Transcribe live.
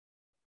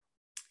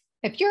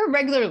If you're a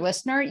regular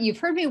listener, you've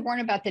heard me warn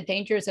about the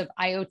dangers of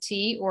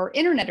IoT or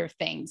Internet of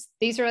Things.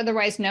 These are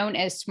otherwise known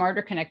as smart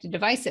or connected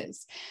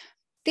devices.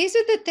 These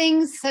are the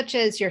things such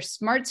as your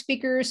smart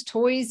speakers,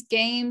 toys,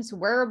 games,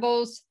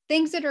 wearables,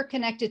 things that are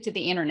connected to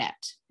the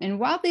internet. And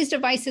while these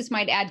devices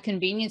might add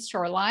convenience to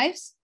our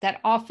lives,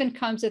 that often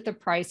comes at the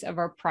price of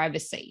our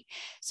privacy.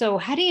 So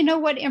how do you know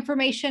what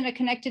information a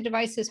connected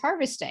device is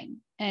harvesting?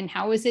 And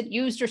how is it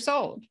used or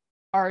sold?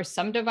 Are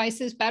some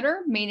devices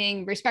better,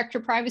 meaning respect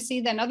your privacy,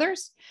 than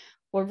others?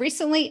 Well,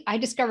 recently I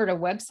discovered a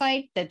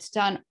website that's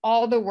done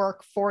all the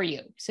work for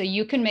you, so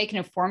you can make an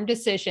informed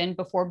decision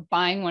before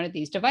buying one of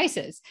these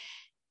devices.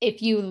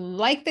 If you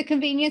like the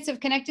convenience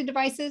of connected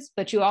devices,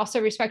 but you also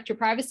respect your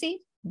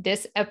privacy,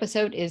 this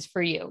episode is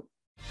for you.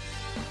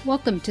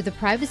 Welcome to the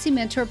Privacy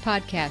Mentor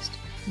Podcast,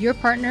 your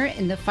partner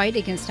in the fight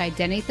against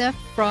identity theft,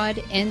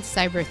 fraud, and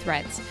cyber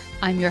threats.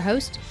 I'm your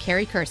host,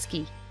 Carrie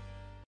Kursky.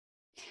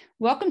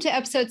 Welcome to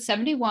episode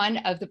 71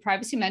 of the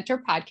Privacy Mentor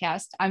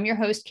Podcast. I'm your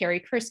host, Carrie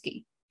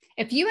Kursky.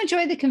 If you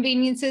enjoy the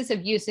conveniences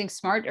of using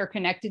smart or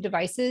connected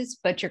devices,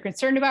 but you're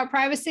concerned about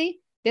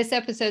privacy, this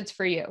episode's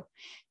for you.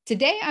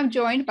 Today, I'm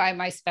joined by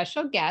my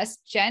special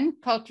guest, Jen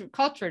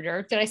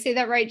Caltrider. Did I say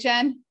that right,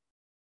 Jen?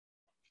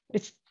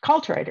 It's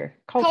Caltrider.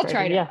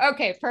 Caltrider. Yeah.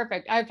 Okay,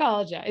 perfect. I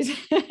apologize.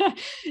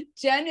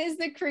 Jen is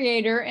the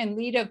creator and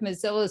lead of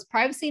Mozilla's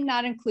Privacy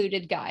Not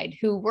Included guide,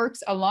 who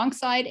works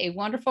alongside a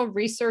wonderful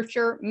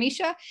researcher,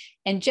 Misha.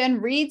 And Jen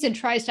reads and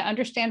tries to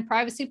understand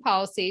privacy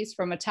policies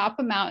from atop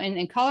a mountain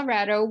in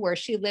Colorado, where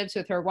she lives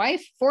with her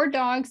wife, 4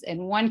 dogs,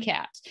 and 1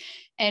 cat.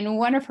 And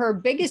one of her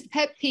biggest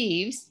pet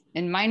peeves,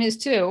 and mine is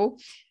too,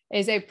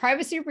 is a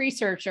privacy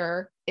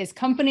researcher is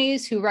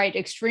companies who write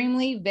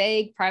extremely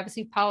vague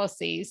privacy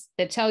policies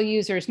that tell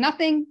users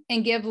nothing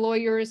and give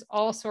lawyers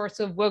all sorts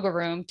of wiggle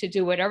room to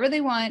do whatever they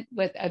want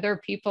with other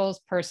people's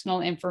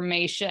personal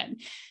information.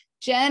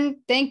 Jen,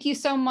 thank you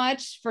so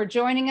much for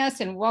joining us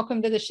and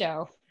welcome to the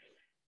show.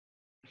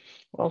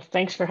 Well,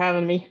 thanks for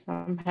having me.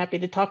 I'm happy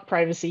to talk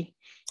privacy.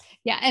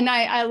 Yeah, and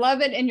I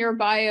love it in your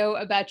bio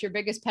about your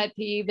biggest pet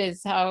peeve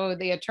is how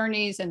the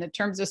attorneys and the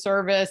terms of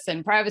service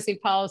and privacy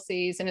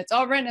policies, and it's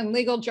all written in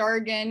legal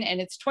jargon and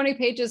it's 20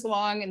 pages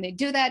long, and they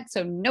do that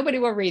so nobody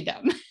will read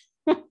them.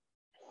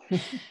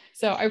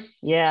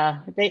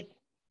 Yeah,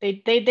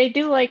 they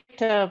do like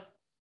to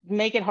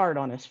make it hard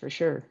on us for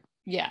sure.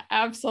 Yeah,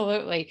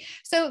 absolutely.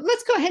 So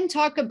let's go ahead and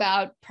talk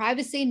about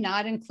Privacy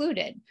Not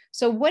Included.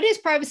 So what is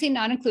Privacy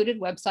Not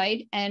Included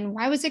website and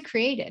why was it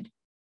created?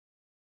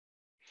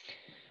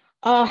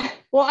 Well,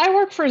 I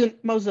work for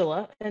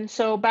Mozilla. And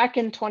so back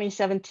in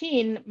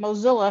 2017,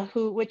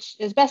 Mozilla, which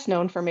is best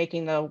known for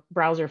making the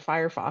browser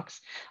Firefox,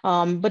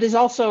 but is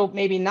also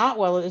maybe not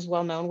as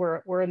well known,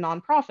 we're a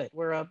nonprofit.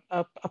 We're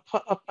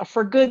a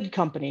for good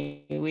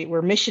company.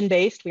 We're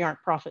mission-based, we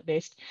aren't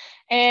profit-based.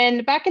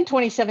 And back in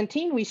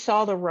 2017, we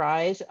saw the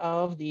rise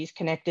of these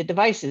connected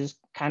devices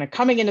kind of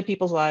coming into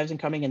people's lives and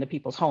coming into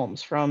people's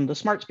homes, from the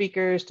smart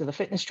speakers to the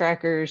fitness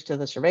trackers to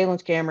the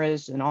surveillance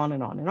cameras and on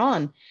and on and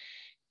on.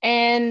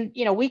 And,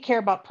 we care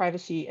about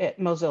privacy at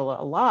Mozilla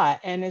a lot.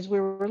 And as we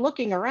were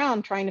looking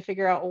around trying to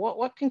figure out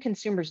what can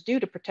consumers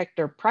do to protect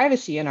their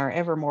privacy in our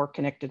ever more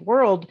connected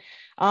world,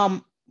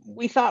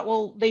 we thought,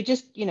 well, they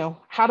just,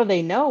 how do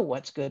they know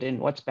what's good and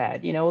what's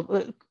bad?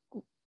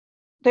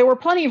 There were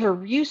plenty of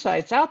review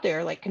sites out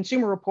there like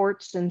Consumer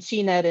Reports and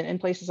CNET and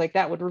places like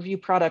that would review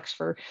products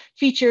for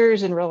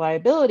features and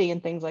reliability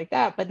and things like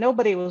that, but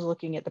nobody was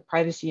looking at the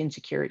privacy and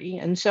security.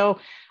 And so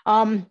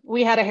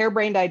we had a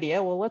harebrained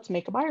idea, well, let's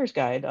make a buyer's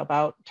guide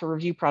to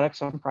review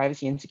products on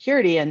privacy and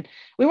security. And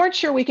we weren't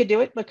sure we could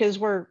do it because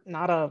we're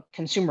not a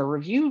consumer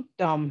review.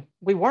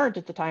 We weren't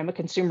at the time a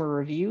consumer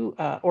review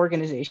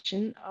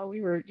organization.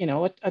 We were,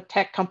 a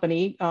tech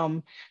company,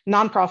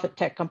 nonprofit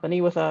tech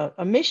company with a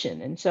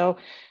mission. And so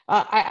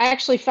I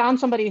actually found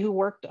somebody who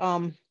worked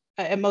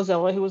at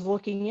Mozilla who was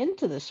looking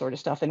into this sort of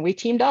stuff, and we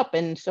teamed up.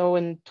 And so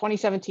in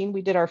 2017,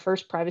 we did our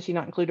first Privacy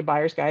Not Included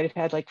buyer's guide. It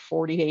had like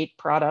 48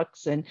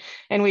 products, and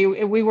we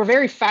were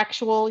very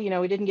factual.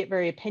 We didn't get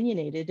very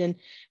opinionated, and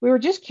we were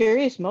just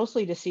curious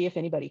mostly to see if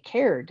anybody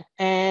cared.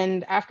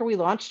 And after we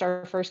launched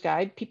our first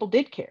guide, people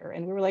did care,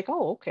 and we were like,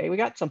 oh, okay, we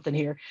got something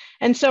here.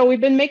 And so we've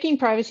been making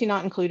Privacy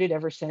Not Included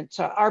ever since.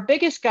 Our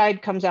biggest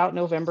guide comes out in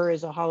November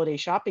as a holiday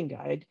shopping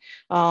guide,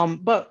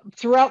 but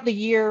throughout the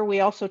year, we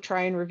also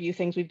try and review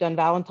things. We've done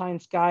Valentine's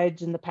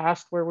guides in the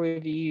past where we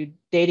reviewed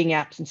dating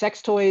apps and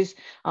sex toys.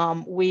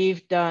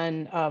 We've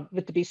done,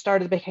 at the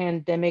start of the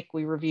pandemic,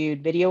 we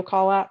reviewed video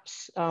call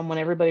apps when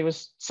everybody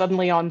was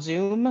suddenly on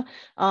Zoom.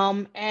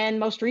 And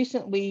most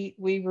recently,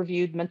 we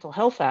reviewed mental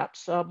health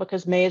apps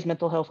because May is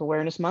Mental Health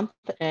Awareness Month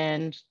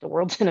and the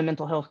world's in a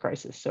mental health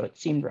crisis, so it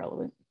seemed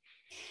relevant.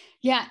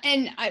 Yeah.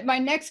 And my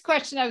next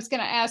question I was going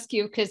to ask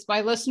you, because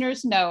my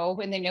listeners know,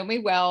 and they know me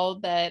well,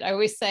 that I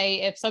always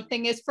say, if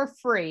something is for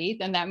free,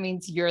 then that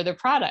means you're the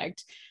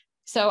product.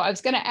 So I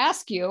was going to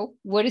ask you,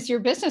 what is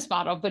your business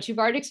model? But you've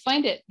already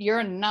explained it.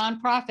 You're a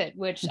nonprofit,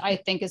 which I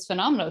think is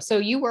phenomenal. So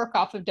you work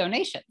off of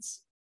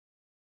donations.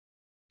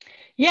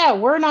 Yeah,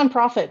 we're a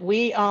nonprofit.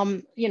 We,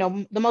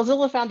 the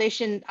Mozilla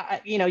Foundation,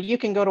 you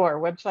can go to our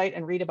website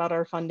and read about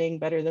our funding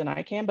better than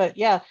I can. But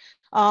yeah,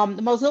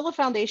 the Mozilla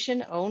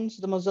Foundation owns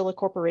the Mozilla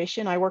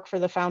Corporation. I work for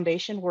the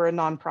foundation. We're a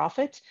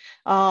nonprofit.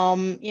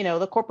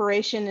 The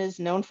corporation is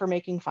known for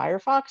making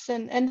Firefox,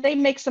 and they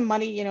make some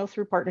money,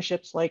 through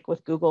partnerships like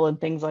with Google and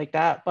things like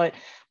that. But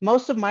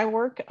most of my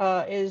work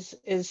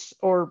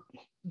or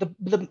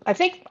I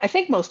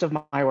think most of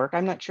my work,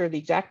 I'm not sure the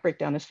exact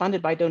breakdown, is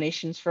funded by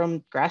donations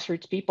from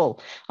grassroots people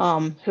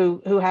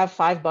who have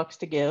 $5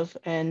 to give,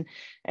 and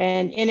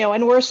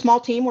we're a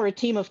small team. We're a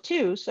team of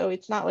two, so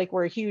it's not like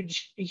we're a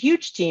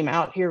huge team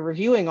out here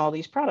reviewing all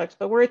these products,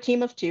 but we're a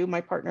team of two,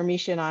 my partner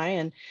Misha and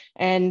I,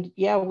 and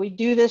yeah, we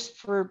do this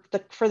for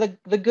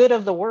the good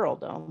of the world.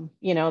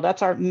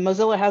 That's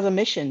Mozilla has a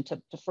mission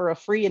for a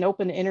free and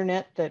open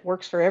internet that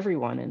works for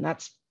everyone, and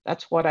that's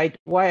why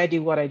I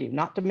do what I do,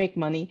 not to make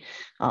money.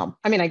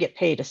 I get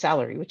paid a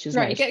salary, which is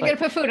Right. nice. Got to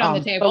put food on the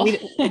table.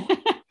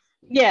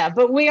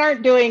 But we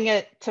aren't doing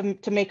it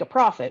to make a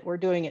profit. We're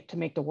doing it to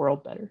make the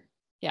world better.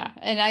 Yeah.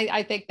 And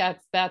I think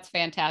that's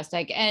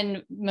fantastic.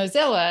 And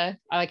Mozilla,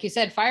 like you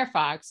said,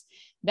 Firefox,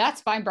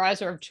 that's my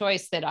browser of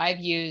choice that I've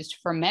used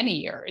for many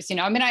years.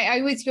 I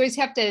always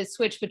have to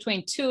switch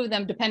between two of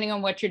them, depending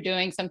on what you're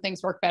doing. Some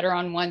things work better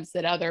on ones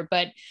than other,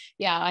 but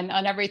yeah,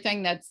 on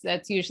everything,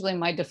 that's usually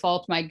my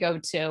default, my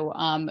go-to.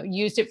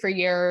 Used it for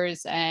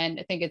years, and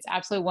I think it's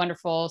absolutely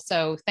wonderful.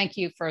 So thank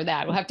you for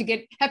that. We'll have to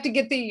get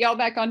y'all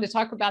back on to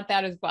talk about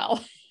that as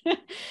well.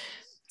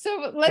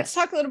 So let's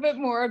talk a little bit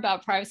more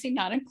about privacy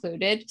not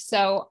included.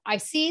 So I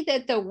see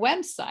that the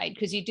website,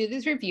 because you do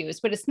these reviews,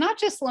 but it's not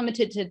just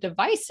limited to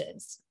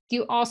devices.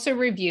 You also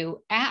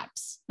review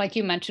apps, like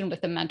you mentioned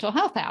with the mental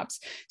health apps.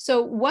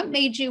 So what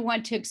made you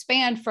want to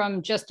expand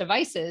from just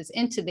devices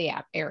into the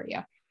app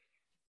area?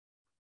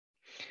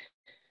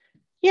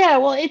 Yeah,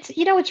 well, it's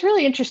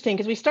really interesting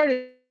because we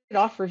started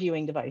off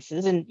reviewing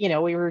devices, and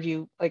we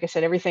review, like I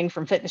said, everything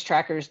from fitness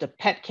trackers to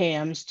pet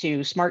cams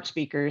to smart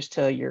speakers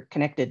to your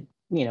connected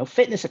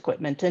fitness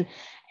equipment,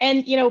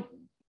 and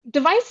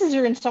devices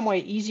are in some way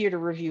easier to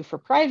review for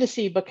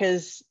privacy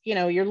because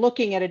you're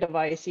looking at a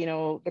device.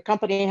 The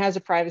company has a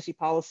privacy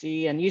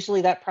policy, and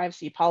usually that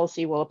privacy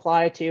policy will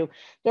apply to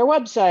their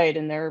website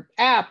and their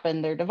app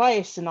and their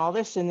device and all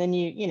this, and then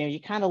you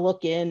kind of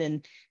look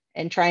in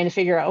and trying to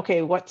figure out,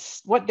 okay,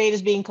 what data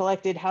is being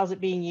collected, how's it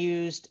being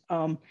used,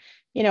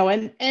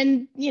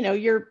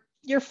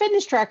 your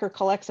fitness tracker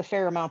collects a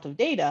fair amount of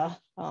data.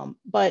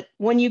 But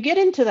when you get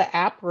into the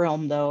app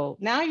realm, though,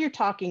 now you're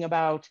talking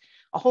about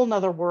a whole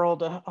nother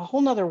world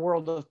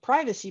of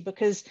privacy,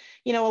 because,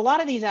 a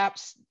lot of these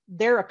apps,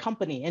 they're a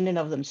company in and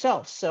of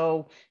themselves.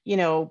 So,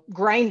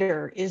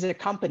 Grindr is a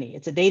company,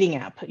 it's a dating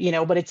app,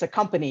 but it's a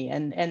company,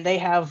 and they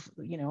have,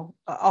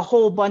 a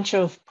whole bunch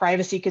of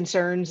privacy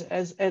concerns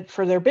as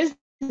for their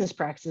business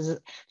practices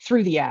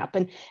through the app.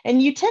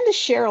 And you tend to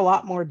share a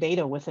lot more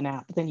data with an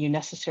app than you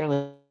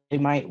necessarily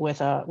might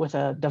with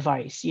a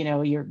device.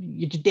 Your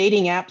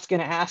dating app's going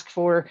to ask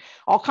for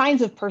all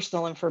kinds of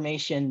personal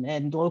information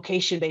and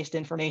location-based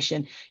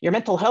information. Your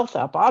mental health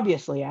app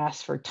obviously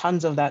asks for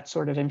tons of that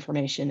sort of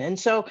information. And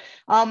so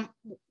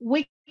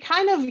we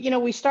kind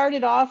of, we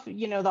started off,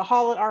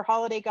 our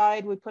holiday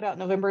guide we put out in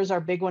November is our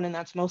big one, and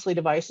that's mostly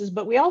devices.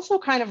 But we also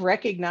kind of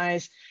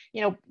recognize,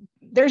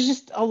 there's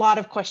just a lot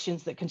of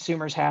questions that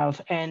consumers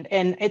have, and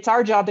it's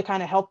our job to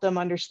kind of help them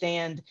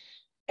understand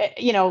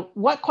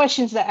what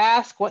questions to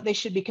ask, what they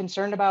should be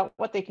concerned about,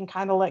 what they can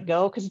kind of let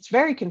go, because it's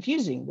very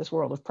confusing, this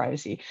world of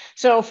privacy.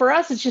 So for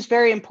us, it's just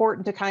very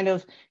important to kind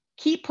of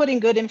keep putting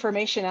good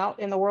information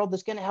out in the world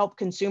that's going to help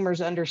consumers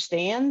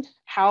understand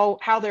how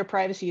their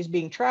privacy is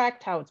being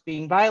tracked, how it's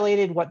being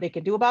violated, what they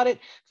can do about it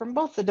from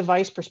both the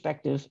device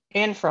perspective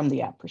and from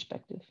the app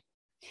perspective.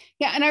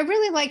 Yeah, and I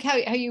really like how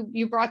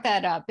you brought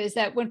that up, is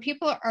that when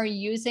people are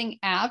using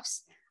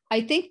apps,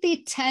 I think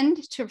they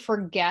tend to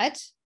forget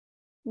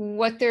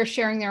what they're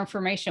sharing their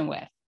information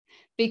with,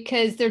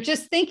 because they're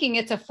just thinking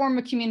it's a form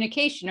of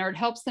communication, or it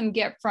helps them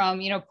get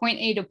from point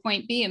A to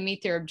point B and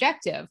meet their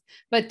objective.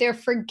 But they're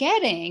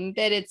forgetting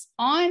that it's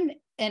on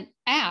an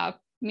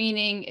app,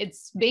 meaning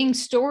it's being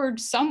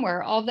stored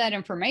somewhere, all that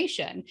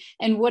information,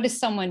 and what is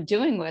someone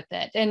doing with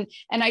it. And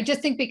I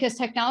just think because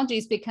technology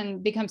has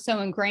become so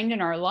ingrained in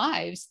our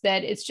lives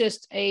that it's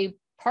just a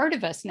part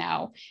of us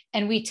now,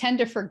 and we tend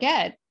to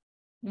forget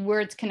where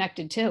it's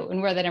connected to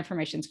and where that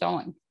information is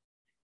going.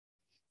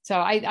 So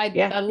I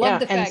love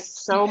the fact, and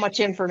so much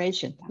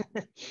information.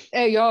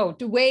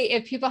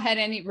 If people had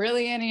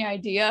any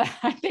idea,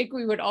 I think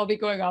we would all be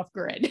going off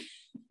grid,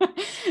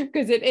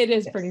 because it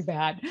is pretty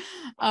bad.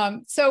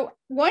 So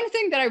one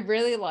thing that I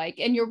really like,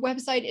 and your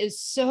website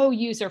is so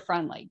user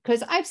friendly,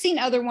 because I've seen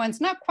other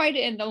ones, not quite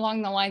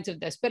along the lines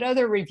of this, but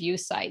other review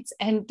sites,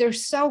 and they're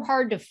so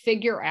hard to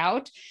figure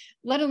out,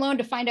 let alone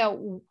to find out,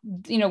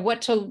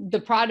 what to the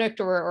product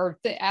or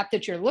the app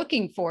that you're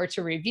looking for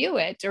to review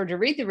it or to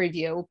read the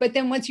review. But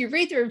then once you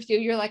read the review,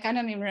 you're like, I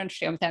don't even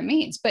understand what that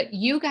means. But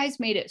you guys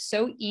made it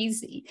so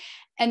easy.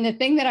 And the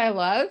thing that I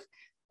love,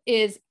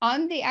 is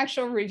on the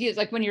actual reviews,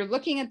 like when you're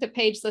looking at the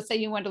page, let's say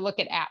you want to look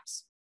at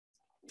apps,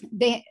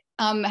 they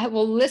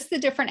will list the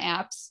different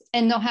apps,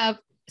 and they'll have,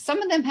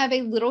 some of them have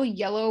a little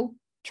yellow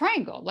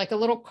triangle, like a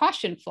little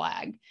caution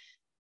flag.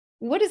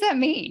 What does that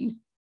mean?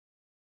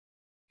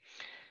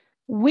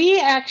 We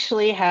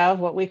actually have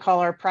what we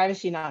call our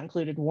privacy not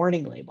included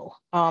warning label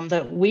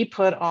that we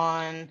put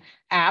on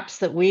apps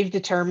that we've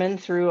determined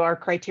through our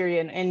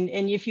criteria.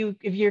 And if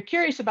you're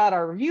curious about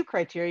our review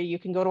criteria, you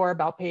can go to our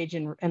about page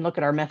and look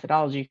at our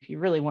methodology if you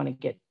really want to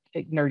get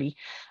nerdy.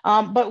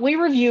 But we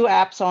review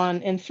apps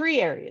in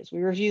 3 areas.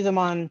 We review them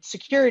on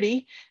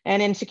security,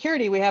 and in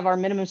security, we have our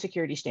minimum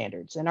security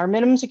standards. And our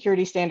minimum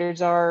security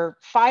standards are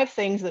 5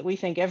 things that we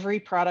think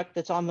every product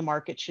that's on the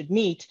market should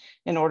meet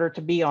in order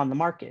to be on the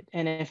market.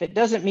 And if it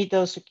doesn't meet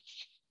those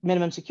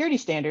minimum security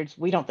standards,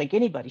 we don't think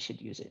anybody should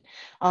use it.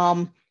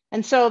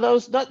 And so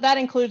that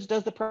includes,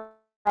 does the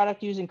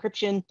product use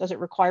encryption? Does it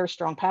require a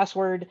strong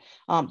password?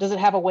 Does it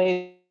have a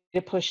way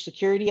to push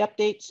security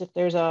updates if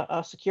there's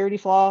a security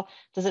flaw?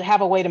 Does it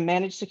have a way to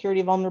manage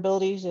security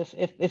vulnerabilities?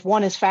 If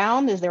one is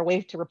found, is there a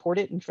way to report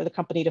it and for the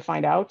company to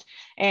find out?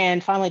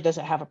 And finally, does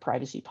it have a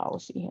privacy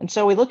policy? And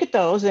so we look at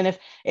those, and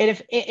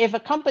if a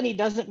company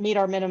doesn't meet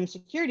our minimum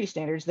security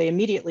standards, they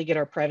immediately get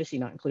our privacy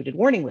not included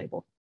warning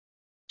label.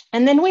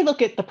 And then we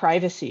look at the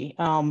privacy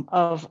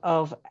of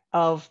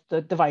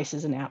the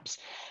devices and apps.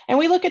 And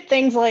we look at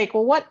things like,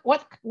 well,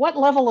 what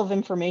level of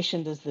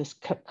information does this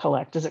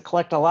collect? Does it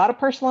collect a lot of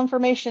personal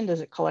information?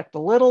 Does it collect a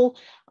little?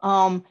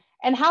 And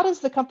how does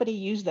the company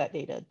use that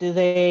data? Do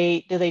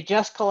they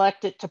just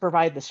collect it to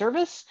provide the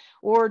service,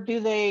 or do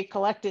they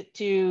collect it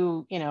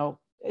to,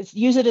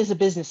 use it as a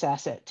business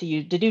asset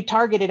to do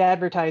targeted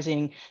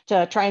advertising,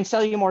 to try and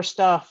sell you more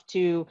stuff,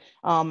 to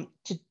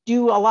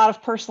do a lot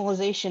of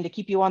personalization to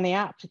keep you on the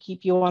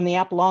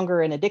app,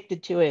 longer and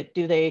addicted to it?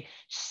 Do they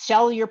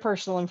sell your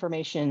personal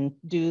information?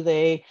 Do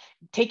they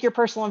take your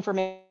personal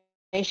information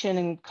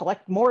and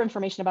collect more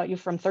information about you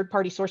from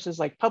third-party sources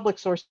like public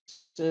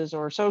sources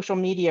or social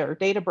media or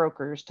data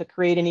brokers to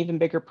create an even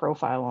bigger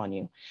profile on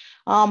you?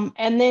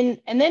 And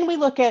then we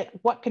look at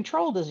what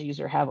control does a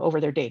user have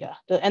over their data.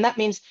 And that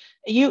means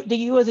do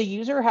you as a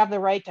user have the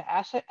right to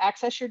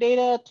access your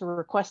data, to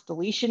request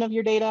deletion of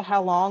your data?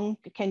 How long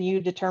can you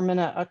determine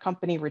a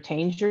company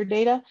retains your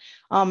data?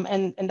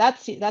 And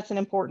that's an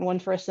important one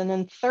for us. And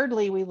then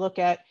thirdly, we look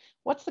at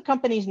what's the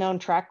company's known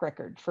track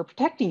record for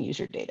protecting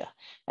user data?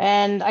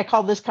 And I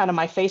call this kind of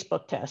my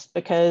Facebook test,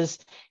 because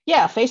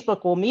yeah,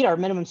 Facebook will meet our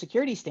minimum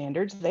security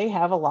standards. They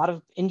have a lot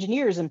of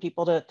engineers and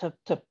people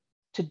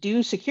to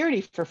do security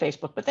for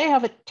Facebook, but they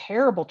have a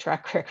terrible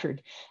track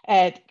record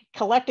at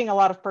collecting a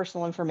lot of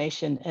personal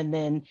information and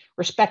then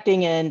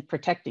respecting and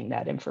protecting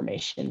that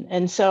information.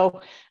 And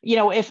so,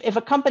 if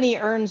a company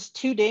earns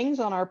 2 dings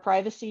on our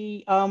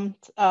privacy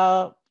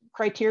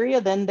criteria,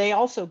 then they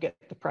also get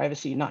the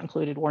privacy not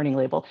included warning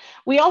label.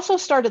 We also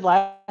started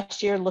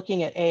last year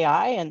looking at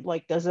AI and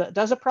does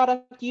a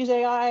product use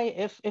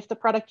AI? If the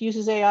product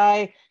uses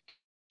AI,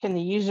 can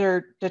the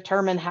user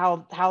determine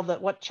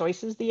what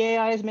choices the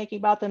AI is making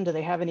about them? Do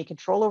they have any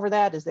control over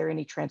that? Is there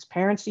any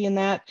transparency in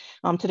that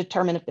to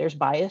determine if there's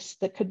bias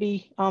that could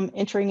be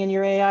entering in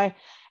your AI?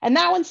 And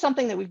that one's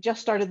something that we've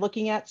just started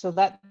looking at, so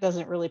that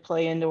doesn't really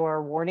play into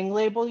our warning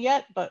label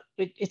yet, but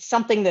it's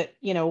something that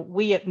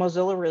we at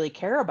Mozilla really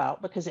care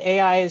about, because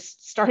AI is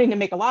starting to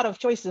make a lot of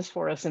choices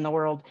for us in the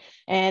world,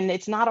 and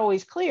it's not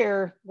always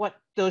clear what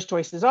those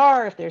choices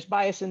are, if there's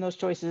bias in those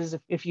choices,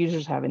 if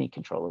users have any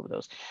control over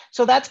those.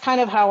 So that's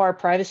kind of how our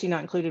privacy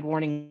not included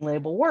warning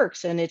label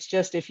works. And it's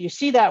just, if you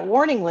see that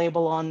warning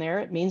label on there,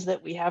 it means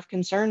that we have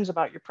concerns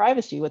about your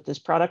privacy with this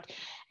product.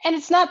 And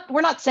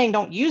we're not saying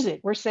don't use it.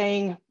 We're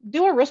saying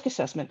do a risk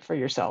assessment for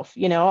yourself.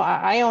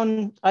 I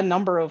own a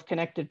number of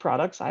connected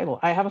products. I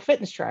have a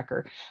fitness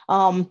tracker.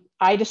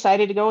 I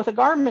decided to go with a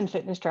Garmin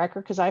fitness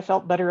tracker because I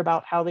felt better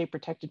about how they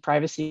protected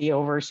privacy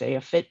over, say,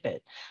 a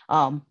Fitbit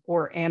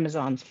or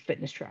Amazon's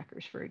fitness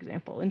trackers, for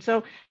example. And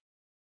so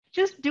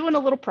just doing a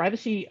little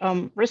privacy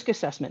risk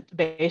assessment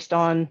based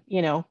on,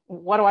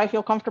 what do I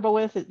feel comfortable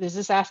with? Is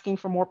this asking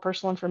for more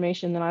personal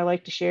information than I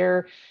like to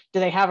share? Do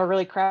they have a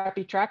really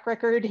crappy track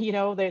record?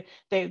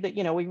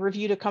 We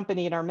reviewed a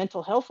company in our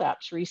mental health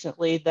apps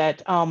recently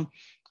that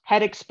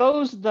had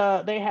exposed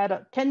they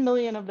had 10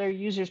 million of their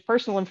users'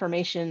 personal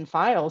information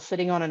files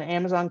sitting on an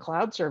Amazon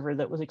cloud server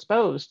that was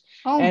exposed.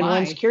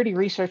 When security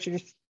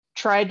researchers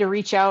tried to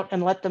reach out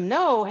and let them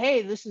know,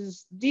 hey,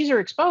 these are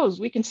exposed,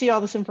 we can see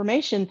all this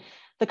information,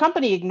 the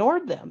company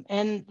ignored them.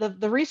 And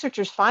the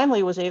researchers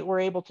finally were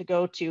able to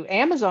go to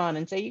Amazon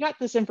and say, you got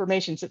this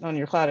information sitting on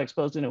your cloud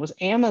exposed, and it was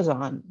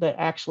Amazon that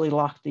actually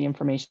locked the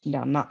information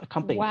down, not the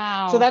company.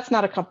 Wow. So that's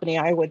not a company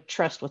I would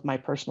trust with my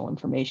personal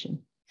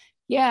information.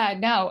 Yeah,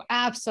 no,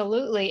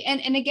 absolutely.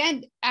 And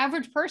again,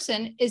 average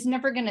person is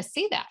never going to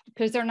see that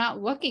because they're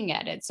not looking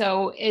at it.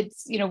 So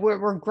it's,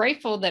 we're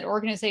grateful that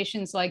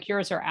organizations like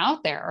yours are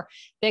out there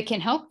that can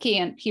help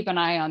keep an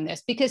eye on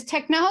this, because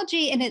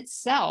technology in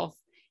itself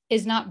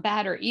is not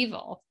bad or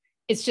evil.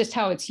 It's just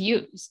how it's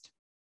used.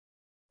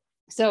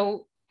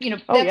 So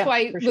Oh, that's yeah,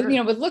 why, for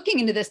sure. with looking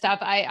into this stuff,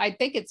 I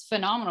think it's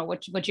phenomenal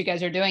what you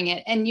guys are doing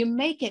it, and you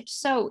make it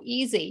so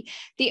easy.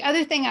 The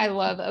other thing I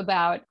love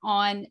about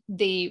on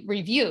the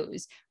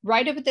reviews,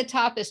 right up at the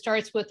top, it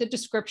starts with a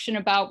description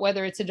about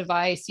whether it's a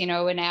device,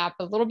 an app,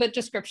 a little bit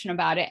description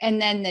about it.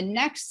 And then the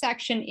next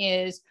section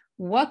is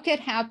what could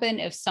happen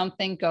if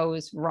something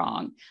goes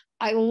wrong.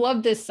 I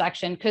love this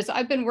section because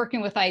I've been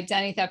working with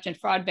identity theft and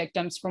fraud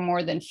victims for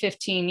more than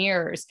 15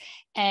 years.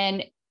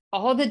 And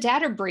all the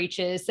data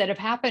breaches that have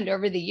happened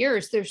over the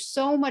years, there's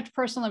so much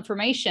personal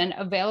information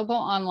available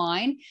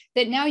online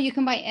that now you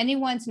can buy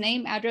anyone's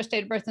name, address,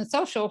 date of birth, and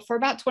social for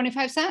about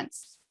 25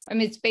 cents. I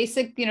mean, it's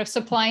basic,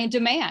 supply and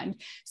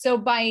demand. So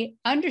by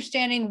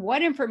understanding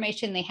what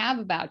information they have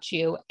about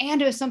you,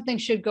 and if something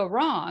should go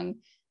wrong,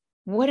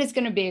 what is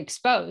going to be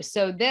exposed.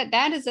 So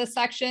that is a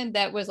section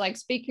that was like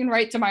speaking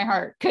right to my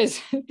heart, because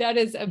that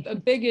is a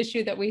big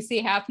issue that we see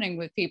happening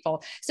with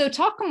people. So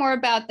talk more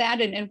about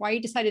that and why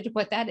you decided to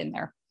put that in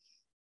there.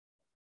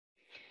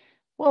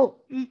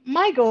 Well,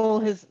 my goal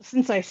has,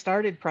 since I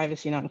started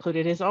Privacy Not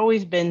Included, has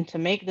always been to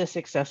make this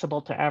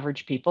accessible to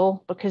average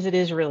people, because it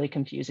is really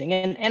confusing.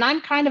 And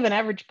I'm kind of an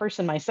average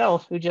person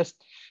myself who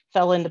just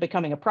fell into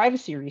becoming a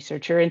privacy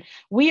researcher. And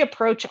we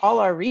approach all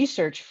our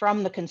research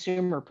from the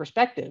consumer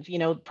perspective.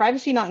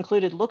 Privacy Not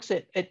Included looks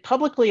at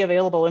publicly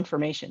available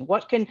information.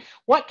 What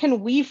can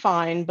we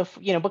find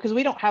before, because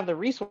we don't have the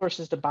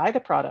resources to buy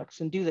the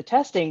products and do the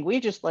testing. We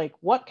just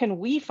what can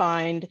we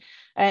find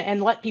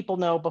and let people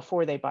know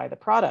before they buy the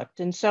product.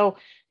 And so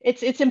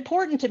it's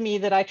important to me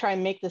that I try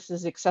and make this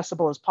as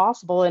accessible as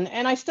possible.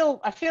 And I feel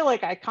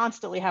like I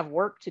constantly have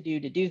work to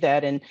do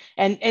that.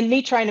 And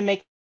me trying to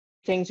make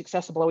things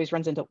accessible always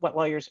runs into what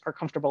lawyers are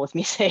comfortable with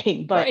me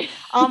saying. But right.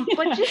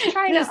 But just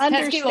trying to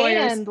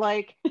understand,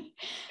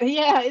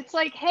 yeah, it's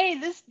hey,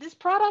 this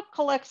product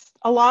collects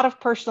a lot of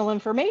personal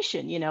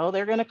information.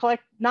 They're going to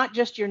collect not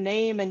just your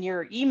name and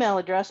your email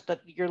address,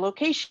 but your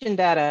location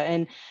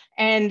data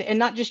and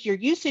not just your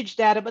usage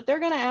data, but they're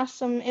going to ask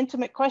some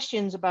intimate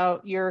questions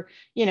about your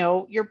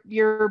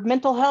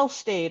mental health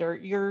state or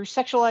your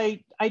sexual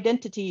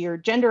identity or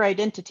gender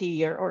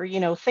identity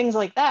or things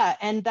like that.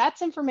 And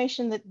that's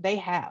information that they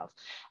have.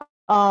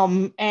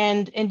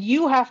 And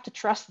you have to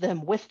trust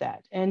them with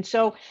that. And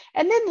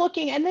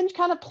then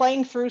kind of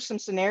playing through some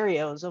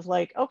scenarios of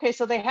okay,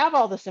 so they have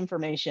all this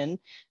information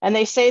and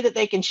they say that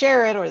they can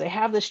share it, or they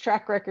have this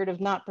track record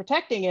of not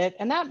protecting it.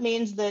 And that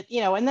means that,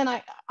 and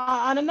then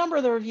on a number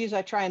of the reviews,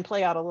 I try and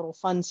play out a little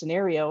fun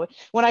scenario.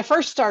 When I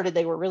first started,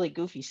 they were really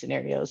goofy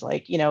scenarios,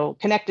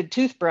 connected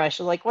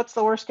toothbrush, what's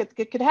the worst that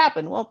could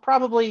happen? Well,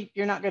 probably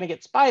you're not going to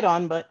get spied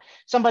on, but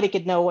somebody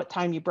could know what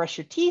time you brush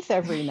your teeth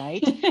every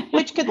night,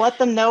 which could let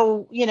them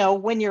know,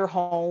 when you're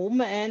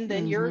home, and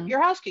then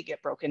your house could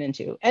get broken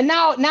into. And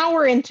now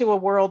we're into a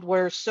world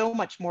where so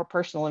much more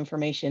personal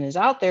information is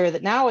out there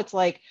that now it's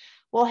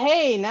well,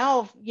 hey,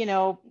 now,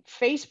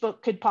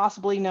 Facebook could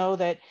possibly know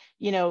that,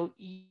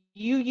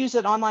 you use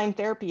an online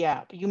therapy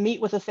app. You meet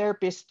with a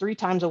therapist 3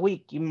 times a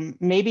week.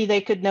 Maybe they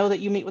could know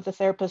that you meet with a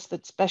therapist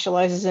that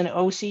specializes in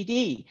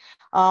OCD.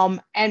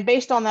 And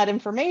based on that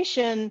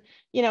information,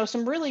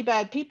 some really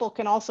bad people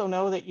can also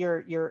know that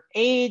your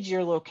age,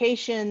 your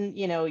location,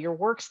 your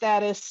work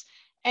status,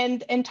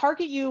 and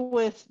target you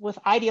with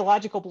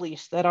ideological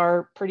beliefs that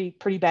are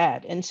pretty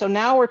bad. And so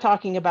now we're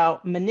talking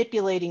about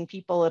manipulating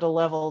people at a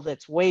level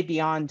that's way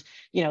beyond,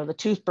 the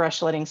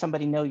toothbrush letting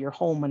somebody know you're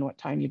home and what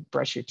time you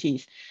brush your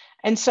teeth.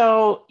 And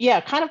so, yeah,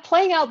 kind of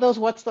playing out those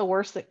what's the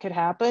worst that could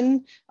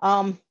happen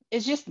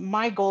is just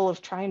my goal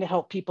of trying to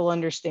help people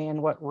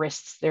understand what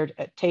risks they're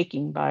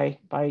taking by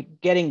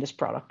getting this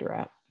product or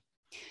app.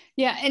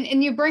 Yeah.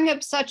 And you bring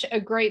up such a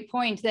great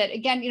point that,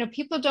 again,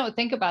 people don't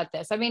think about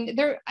this. I mean,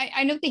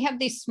 I know they have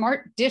these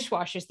smart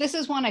dishwashers. This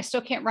is one I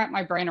still can't wrap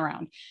my brain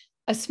around.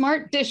 A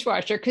smart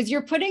dishwasher, because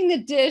you're putting the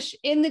dish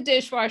in the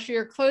dishwasher,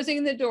 you're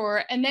closing the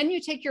door, and then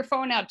you take your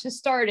phone out to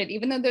start it,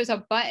 even though there's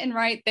a button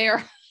right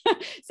there.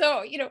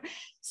 So,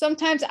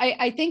 sometimes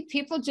I think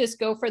people just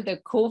go for the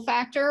cool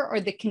factor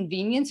or the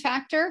convenience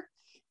factor,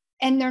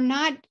 and they're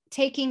not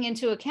taking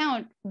into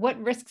account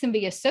what risks can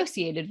be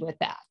associated with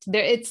that.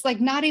 It's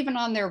not even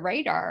on their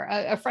radar.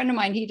 A friend of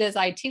mine, he does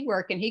IT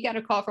work, and he got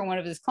a call from one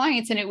of his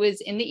clients, and it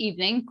was in the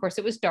evening. Of course,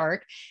 it was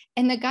dark.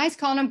 And the guy's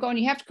calling him going,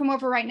 "You have to come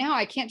over right now.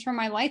 I can't turn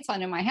my lights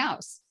on in my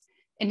house."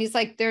 And he's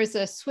like, "There's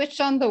a switch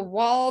on the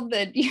wall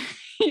that you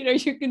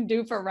can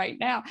do for right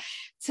now."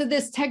 So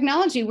this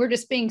technology, we're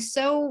just being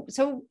so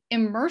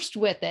immersed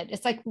with it.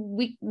 It's like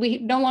we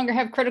no longer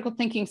have critical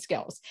thinking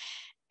skills.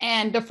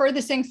 And the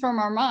furthest thing from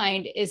our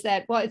mind is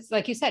that, well, it's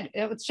like you said,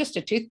 it's just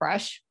a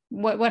toothbrush.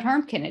 What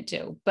harm can it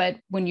do? But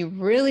when you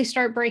really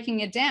start breaking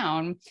it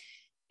down,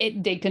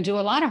 they can do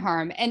a lot of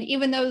harm. And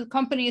even though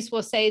companies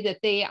will say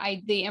that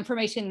the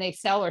information they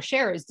sell or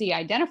share is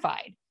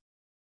de-identified,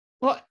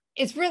 well,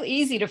 it's really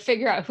easy to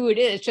figure out who it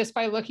is just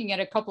by looking at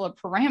a couple of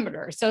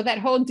parameters. So that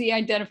whole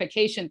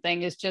de-identification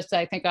thing is just,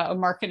 I think, a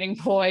marketing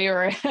ploy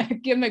or a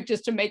gimmick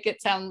just to make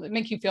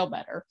you feel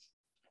better.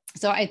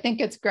 So I think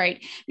it's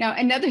great. Now,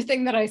 another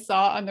thing that I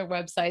saw on the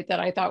website that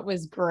I thought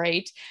was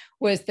great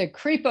was the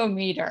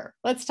creepometer.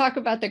 Let's talk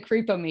about the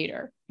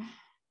creepometer.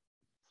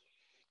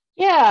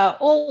 Yeah,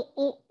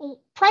 well,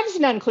 Privacy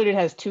Not Included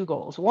has two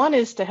goals. One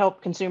is to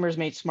help consumers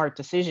make smart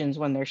decisions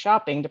when they're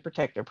shopping to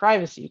protect their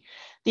privacy.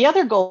 The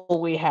other goal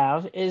we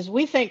have is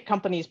we think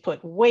companies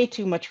put way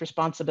too much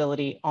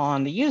responsibility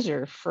on the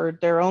user for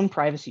their own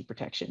privacy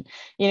protection.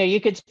 You know,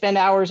 you could spend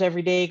hours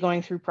every day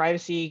going through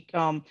privacy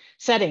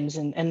settings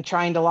and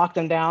trying to lock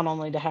them down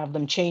only to have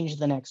them change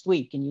the next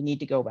week, and you need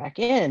to go back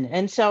in.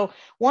 And so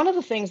one of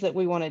the things that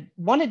we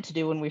wanted to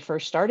do when we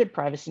first started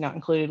Privacy Not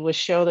Included was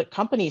show that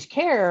companies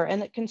care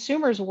and that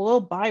consumers will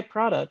buy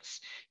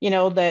products, you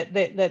know, that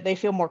they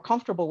feel more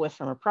comfortable with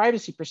from a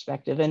privacy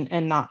perspective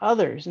and not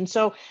others. And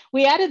so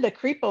we added the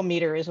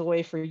creepometer as a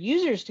way for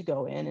users to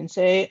go in and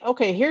say,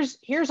 okay,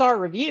 here's our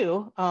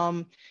review.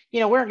 You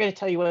know, we aren't going to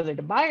tell you whether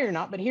to buy or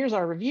not, but here's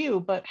our review.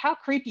 But how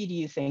creepy do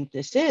you think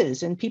this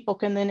is? And people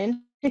can then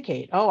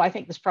indicate, oh, I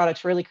think this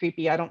product's really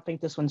creepy. I don't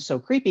think this one's so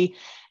creepy.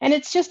 And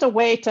it's just a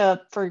way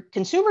for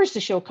consumers to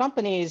show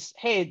companies,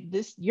 hey,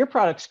 your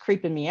product's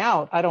creeping me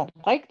out. I don't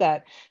like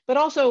that. But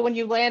also when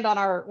you land on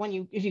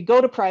if you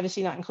go to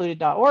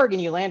privacynot.included.org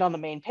and you land on the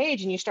main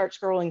page and you start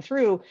scrolling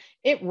through,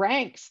 it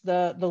ranks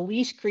the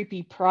least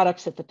creepy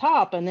products at the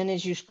top. And then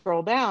as you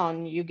scroll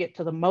down, you get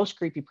to the most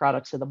creepy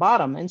products at the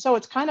bottom. And so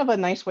it's kind of a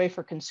nice way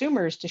for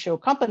consumers to show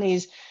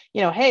companies,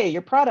 you know, hey,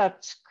 your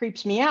product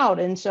creeps me out.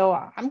 And so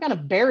I'm going to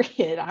bury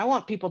it. I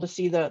want people to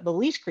see the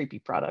least creepy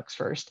products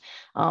first.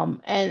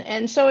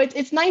 And so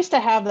it's nice to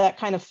have that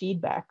kind of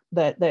feedback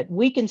that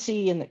we can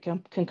see and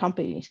that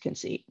companies can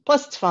see.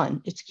 Plus it's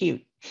fun. It's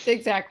cute.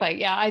 Exactly.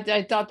 Yeah,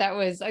 I thought that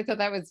was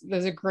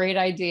a great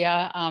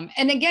idea.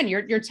 And again,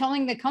 you're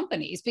telling the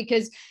companies,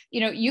 because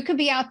you know you could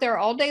be out there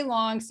all day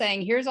long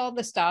saying here's all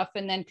the stuff,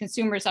 and then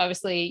consumers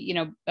obviously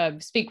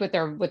speak with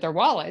their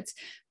wallets.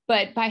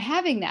 But by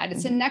having that,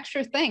 it's an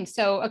extra thing.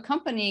 So a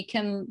company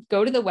can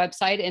go to the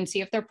website and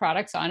see if their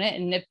product's on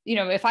it. And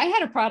if I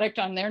had a product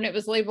on there and it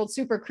was labeled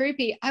super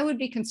creepy, I would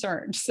be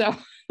concerned. So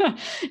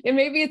and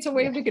maybe it's a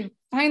way we could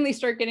finally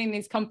start getting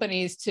these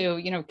companies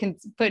to,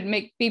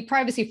 be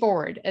privacy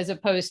forward as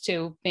opposed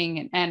to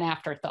being an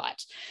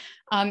afterthought.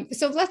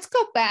 So let's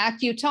go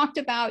back. You talked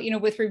about,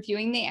 with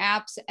reviewing the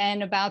apps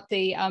and about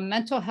the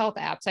mental health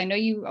apps. I know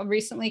you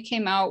recently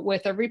came out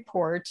with a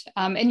report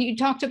and you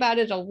talked about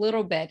it a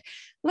little bit.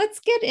 Let's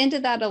get into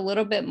that a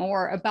little bit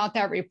more about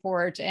that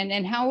report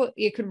and how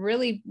it could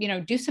really,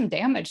 do some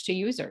damage to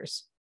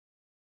users.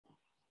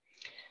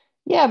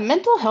 Yeah,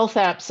 mental health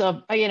apps.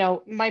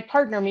 My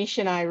partner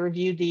Misha and I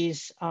reviewed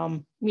these,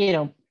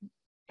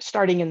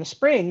 starting in the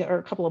spring or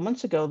a couple of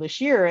months ago this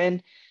year,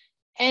 and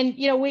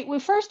we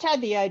first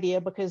had the idea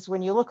because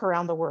when you look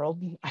around the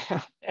world,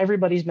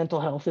 everybody's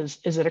mental health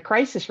is at a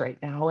crisis right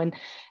now, and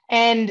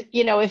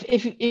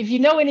if you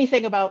know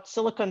anything about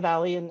Silicon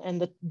Valley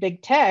and the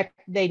big tech,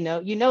 they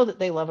know that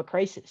they love a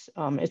crisis.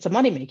 It's a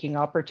money-making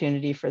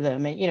opportunity for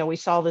them, and we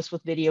saw this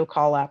with video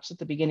call apps at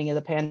the beginning of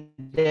the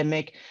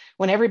pandemic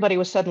when everybody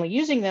was suddenly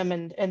using them,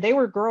 and they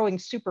were growing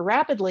super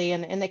rapidly,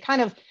 and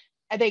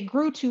they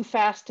grew too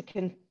fast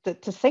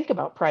to think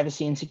about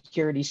privacy and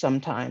security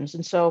sometimes.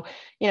 And so,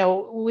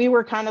 we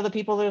were kind of the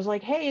people that was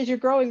like, hey, as you're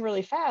growing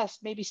really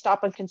fast, maybe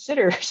stop and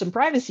consider some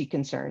privacy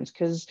concerns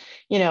because,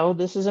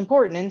 this is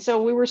important. And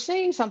so we were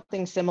seeing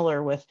something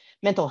similar with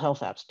mental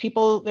health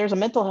apps. There's a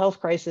mental health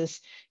crisis.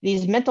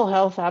 These mental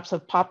health apps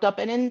have popped up,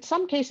 and in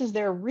some cases,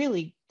 they're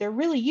really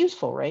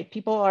useful, right?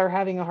 People are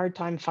having a hard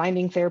time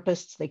finding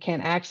therapists. They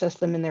can't access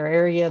them in their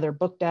area. They're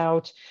booked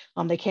out.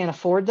 They can't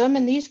afford them.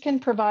 And these can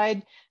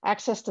provide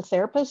access to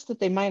therapists that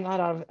they might not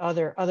have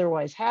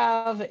otherwise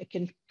have. It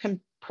can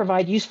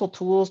provide useful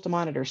tools to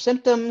monitor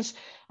symptoms,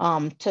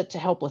 to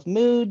help with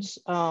moods,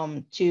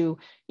 to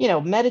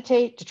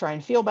meditate, to try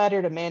and feel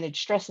better, to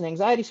manage stress and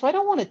anxiety. So I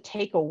don't want to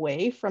take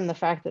away from the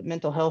fact that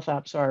mental health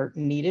apps are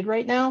needed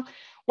right now.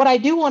 What I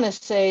do want to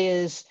say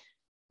is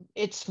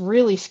it's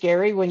really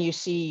scary when you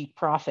see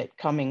profit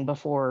coming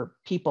before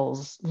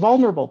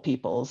vulnerable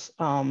people's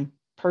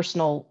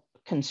personal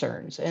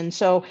concerns. And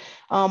so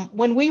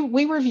when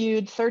we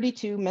reviewed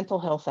 32 mental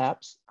health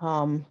apps,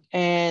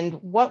 and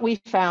what we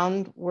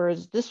found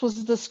was this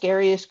was the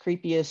scariest,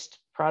 creepiest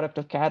product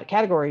of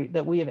category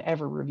that we have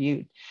ever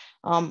reviewed,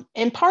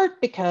 in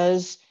part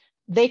because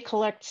they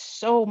collect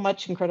so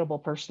much incredible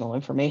personal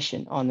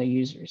information on the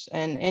users.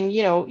 And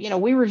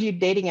we reviewed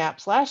dating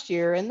apps last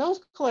year, and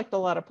those collect a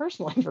lot of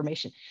personal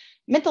information.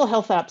 Mental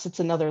health apps, it's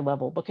another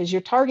level because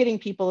you're targeting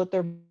people at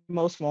their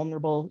most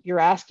vulnerable. You're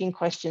asking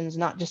questions,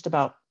 not just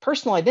about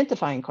personal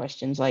identifying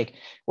questions like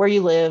where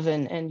you live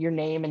and your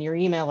name and your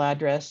email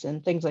address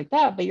and things like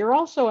that, but you're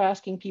also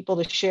asking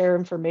people to share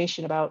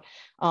information about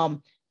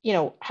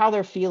how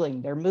they're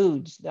feeling, their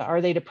moods.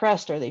 Are they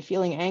depressed? Are they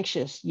feeling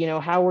anxious?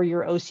 How are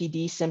your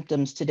OCD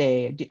symptoms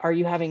today? Are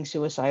you having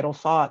suicidal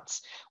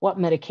thoughts? What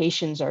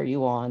medications are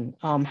you on?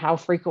 How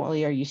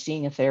frequently are you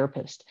seeing a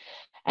therapist?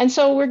 And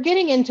so we're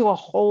getting into a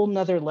whole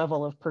nother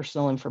level of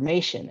personal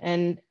information.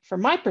 And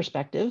from my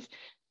perspective,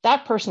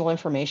 that personal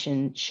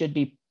information should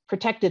be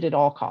protected at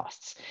all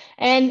costs.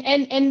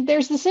 And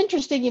there's this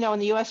interesting, in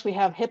the US, we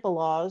have HIPAA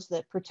laws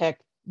that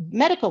protect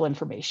medical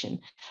information.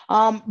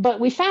 But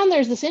we found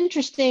there's this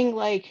interesting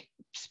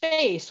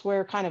space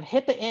where kind of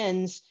HIPAA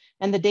ends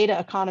and the data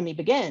economy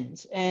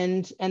begins,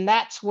 and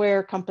that's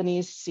where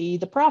companies see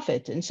the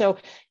profit. And so,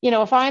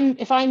 if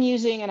I'm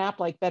using an app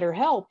like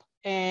BetterHelp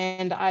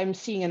and I'm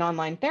seeing an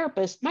online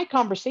therapist, my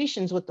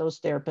conversations with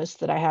those therapists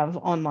that I have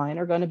online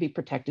are going to be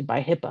protected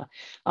by HIPAA,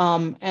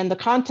 and the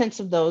contents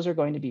of those are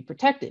going to be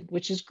protected,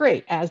 which is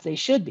great, as they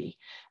should be.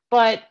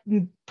 But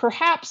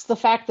perhaps the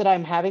fact that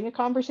I'm having a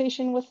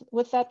conversation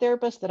with that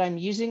therapist, that I'm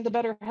using the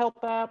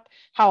BetterHelp app,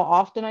 how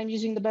often I'm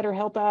using the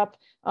BetterHelp app,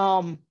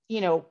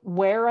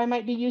 where I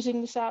might be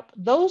using this app,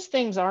 those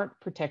things aren't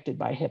protected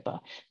by HIPAA.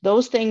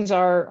 Those things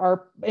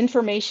are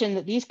information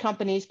that these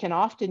companies can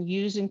often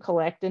use and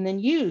collect and then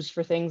use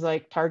for things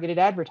like targeted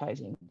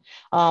advertising,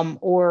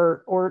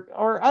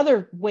 or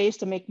other ways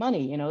to make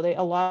money.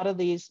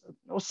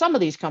 Some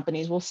of these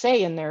companies will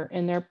say in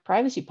their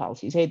privacy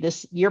policies, hey,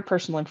 your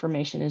personal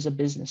information is a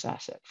business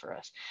asset for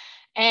us.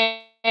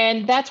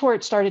 And that's where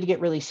it started to get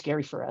really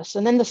scary for us.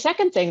 And then the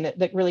second thing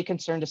that really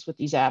concerned us with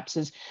these apps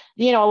is,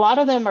 a lot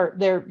of them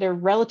they're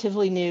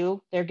relatively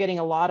new. They're getting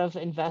a lot of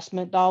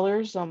investment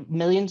dollars,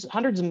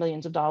 hundreds of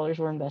millions of dollars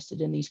were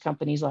invested in these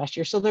companies last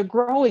year. So they're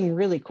growing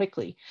really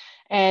quickly.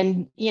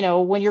 And,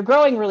 when you're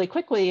growing really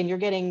quickly and you're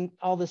getting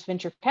all this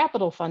venture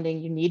capital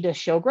funding, you need to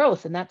show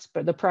growth, and that's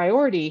the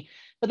priority.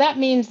 But that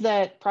means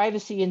that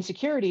privacy and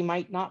security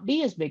might not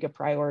be as big a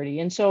priority.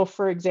 And so,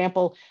 for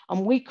example,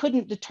 we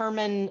couldn't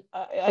determine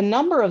a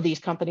number of these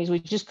companies. We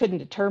just couldn't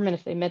determine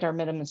if they met our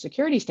minimum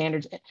security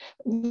standards.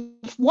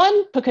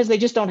 One, because they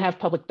just don't have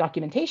public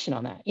documentation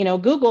on that.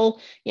 Google,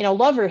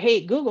 love or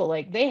hate Google,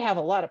 they have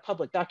a lot of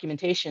public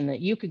documentation that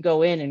you could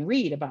go in and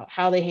read about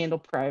how they handle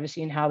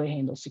privacy and how they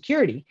handle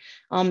security.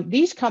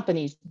 These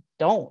companies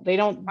don't. They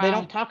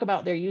don't talk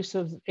about their use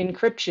of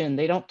encryption.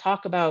 They don't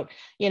talk about,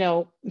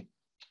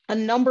 a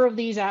number of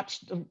these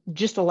apps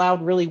just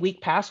allowed really weak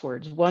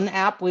passwords. One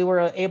app, we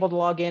were able to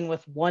log in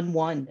with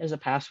 1 as a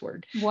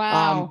password.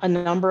 Wow. A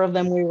number of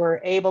them, we were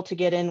able to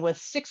get in with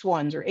 6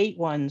 1s or 8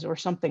 1s or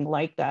something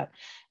like that.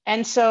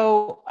 And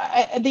so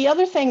the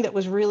other thing that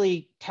was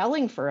really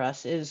telling for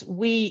us is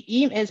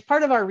as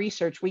part of our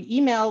research, we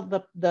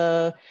emailed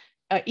the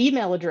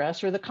email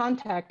address or the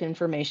contact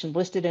information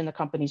listed in the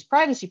company's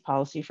privacy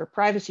policy for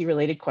privacy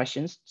related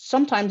questions.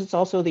 Sometimes it's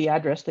also the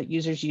address that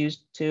users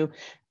use to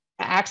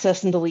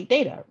access and delete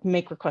data,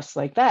 make requests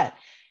like that.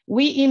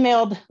 We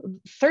emailed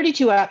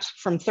 32 apps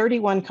from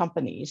 31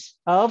 companies.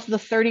 Of the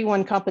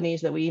 31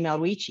 companies that we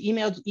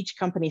emailed each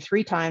company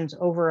 3 times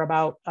over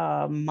about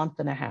a month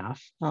and a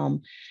half.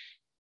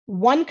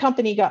 One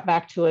company got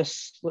back to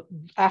us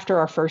after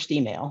our first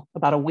email,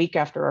 about a week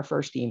after our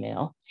first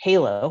email.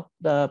 Halo,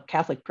 the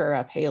Catholic prayer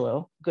app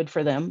Halo, good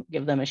for them,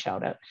 give them a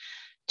shout out.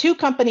 2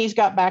 companies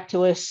got back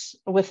to us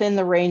within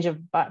the range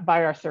of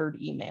by our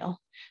 3rd email.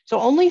 So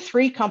only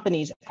 3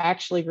 companies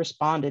actually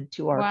responded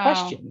to our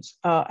questions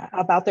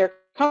about their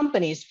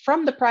companies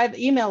from the private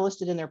email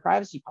listed in their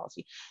privacy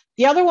policy.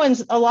 The other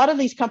ones, a lot of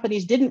these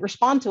companies didn't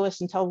respond to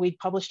us until we'd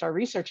published our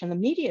research and the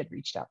media had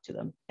reached out to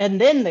them. And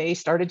then they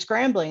started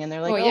scrambling and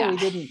they're like, we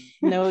didn't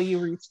know you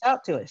reached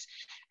out to us.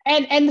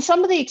 And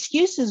some of the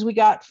excuses we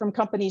got from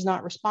companies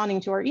not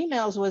responding to our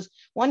emails was,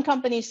 one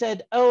company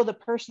said, the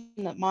person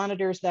that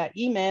monitors that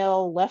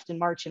email left in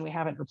March and we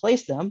haven't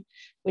replaced them,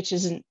 which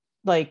isn't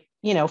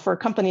for a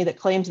company that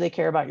claims they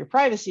care about your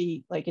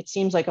privacy, it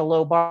seems like a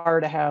low bar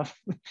to have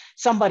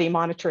somebody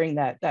monitoring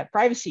that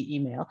privacy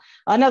email.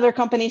 Another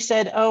company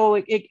said,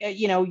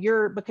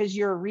 because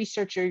you're a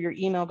researcher, your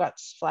email got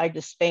flagged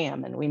as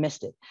spam and we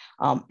missed it.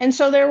 And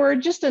so there were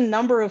just a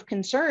number of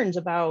concerns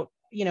about,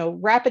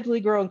 rapidly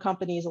growing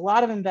companies, a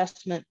lot of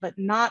investment, but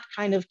not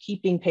kind of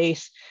keeping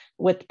pace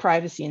with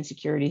privacy and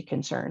security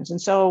concerns.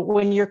 And so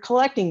when you're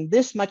collecting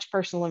this much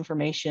personal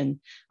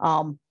information,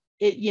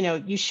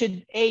 you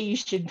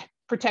should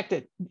protect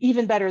it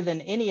even better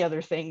than any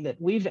other thing that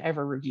we've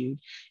ever reviewed.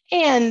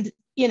 And,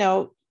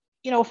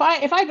 if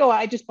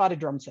I just bought a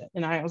drum set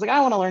and I was like, I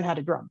want to learn how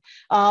to drum,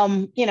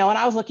 and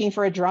I was looking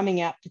for a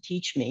drumming app to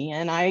teach me.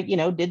 And I,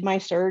 did my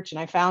search and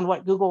I found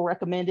what Google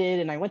recommended.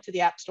 And I went to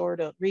the App Store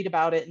to read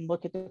about it and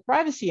look at the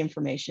privacy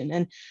information.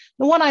 And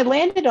the one I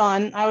landed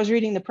on, I was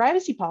reading the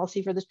privacy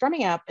policy for this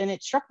drumming app. And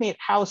it struck me at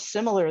how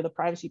similar the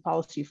privacy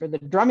policy for the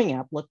drumming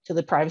app looked to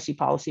the privacy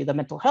policy of the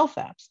mental health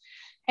apps.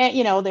 And,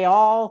 they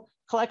all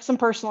collect some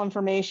personal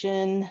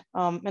information.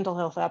 Mental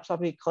health apps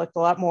probably collect a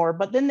lot more,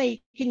 but then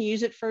they can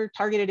use it for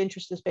targeted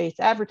interest-based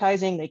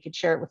advertising. They could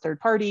share it with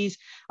third parties,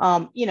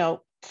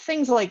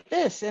 things like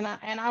this. And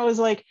I was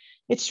like,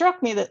 it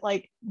struck me that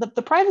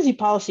the privacy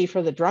policy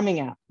for the drumming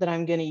app that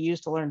I'm going to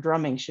use to learn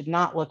drumming should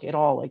not look at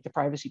all like the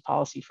privacy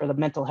policy for the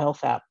mental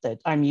health app that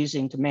I'm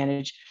using to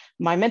manage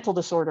my mental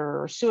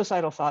disorder or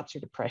suicidal thoughts or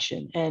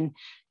depression.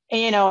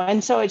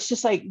 and so it's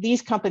just like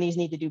these companies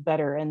need to do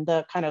better. And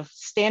the kind of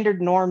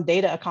standard norm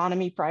data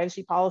economy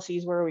privacy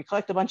policies where we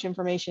collect a bunch of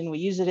information, we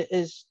use it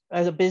as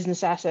a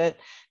business asset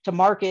to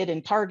market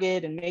and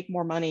target and make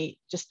more money,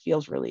 just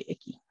feels really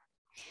icky.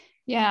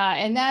 Yeah,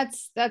 and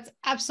that's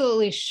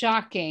absolutely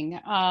shocking.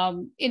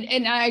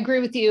 And I agree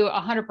with you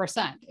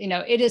 100%.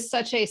 It is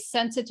such a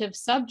sensitive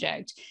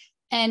subject.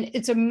 And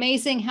it's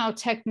amazing how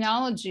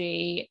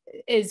technology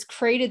has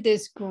created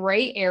this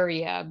gray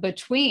area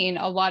between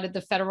a lot of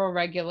the federal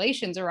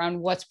regulations around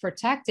what's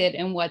protected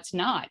and what's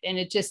not. And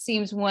it just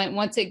seems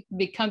once it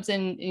becomes to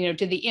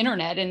the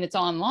internet and it's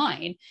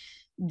online,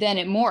 then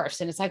it morphs.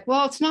 And it's like,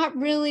 well, it's not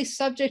really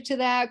subject to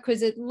that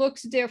because it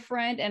looks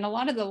different. And a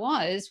lot of the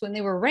laws, when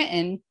they were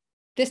written,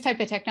 this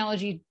type of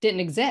technology didn't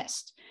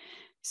exist.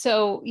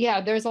 So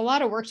yeah, there's a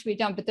lot of work to be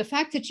done, but the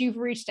fact that you've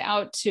reached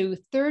out to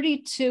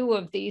 32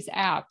 of these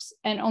apps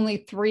and only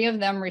 3 of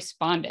them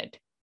responded,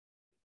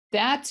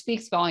 that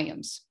speaks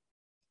volumes.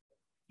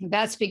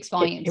 That speaks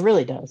volumes. It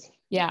really does.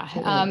 Yeah.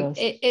 Really does.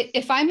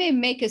 If I may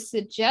make a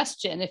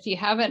suggestion, if you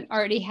haven't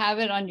already have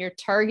it on your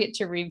target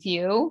to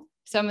review,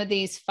 some of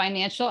these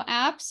financial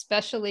apps,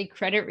 especially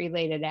credit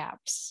related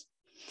apps.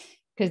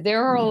 Because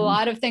there are a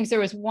lot of things. There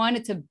was one,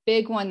 it's a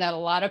big one that a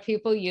lot of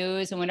people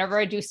use. And whenever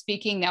I do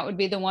speaking, that would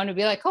be the one to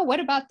be like, oh,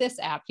 what about this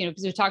app?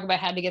 Because we talk about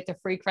how to get the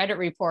free credit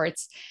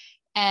reports.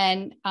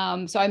 And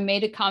so I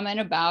made a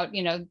comment about,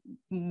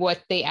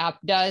 what the app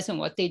does and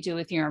what they do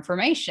with your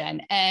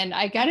information. And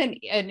I got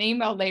an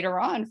email later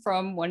on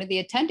from one of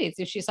the attendees.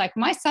 And she's like,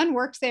 my son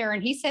works there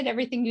and he said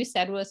everything you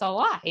said was a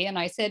lie. And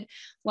I said,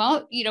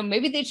 well,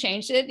 maybe they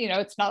changed it.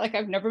 It's not like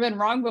I've never been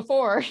wrong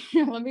before.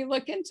 Let me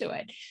look into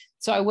it.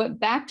 So I went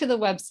back to the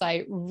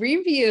website,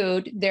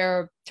 reviewed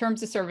their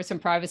terms of service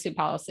and privacy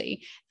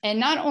policy. And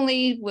not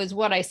only was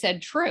what I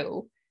said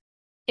true,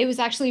 it was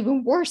actually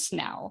even worse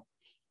now.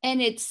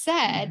 And it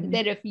said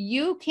that if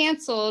you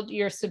canceled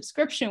your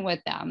subscription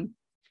with them,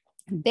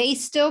 they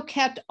still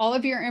kept all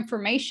of your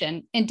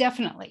information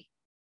indefinitely.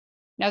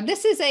 Now,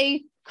 this is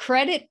a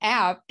credit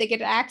app. They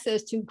get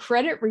access to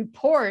credit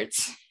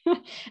reports.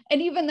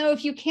 And even though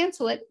if you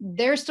cancel it,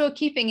 they're still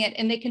keeping it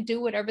and they can do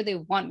whatever they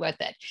want with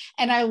it.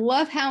 And I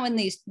love how in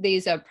these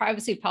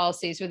privacy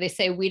policies where they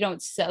say we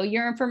don't sell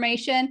your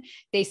information,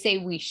 they say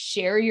we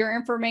share your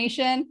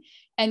information.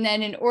 And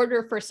then in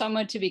order for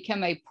someone to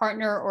become a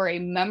partner or a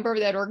member of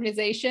that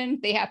organization,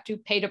 they have to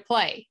pay to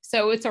play.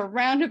 So it's a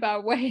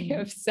roundabout way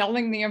of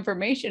selling the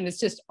information. It's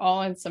just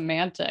all in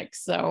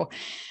semantics. So,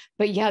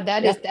 but yeah,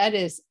 that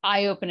is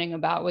eye-opening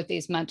about with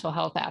these mental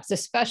health apps,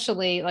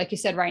 especially like you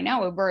said, right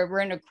now, we're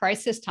in a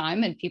crisis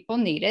time and people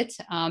need it.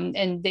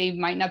 And they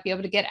might not be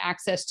able to get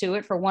access to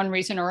it for one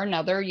reason or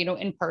another,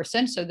 in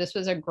person. So this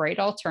was a great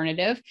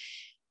alternative.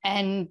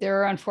 And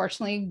they're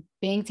unfortunately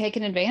being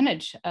taken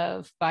advantage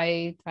of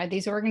by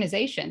these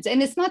organizations.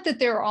 And it's not that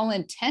they're all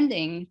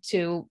intending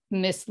to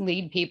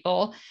mislead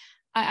people.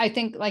 I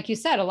think, like you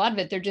said, a lot of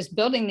it, they're just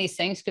building these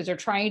things because they're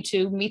trying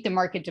to meet the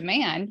market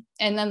demand.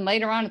 And then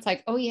later on, it's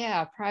like, oh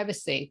yeah,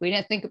 privacy. We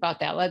didn't think about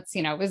that. Let's,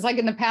 it was like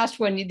in the past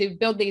when you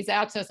build these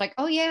apps, and it's like,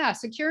 oh yeah,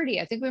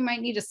 security. I think we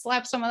might need to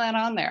slap some of that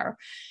on there.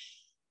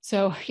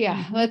 So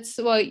yeah,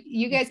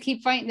 you guys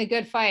keep fighting the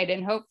good fight,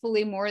 and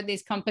hopefully more of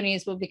these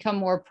companies will become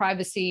more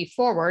privacy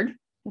forward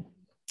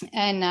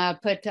and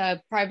put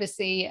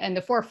privacy in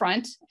the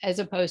forefront as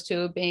opposed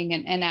to being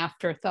an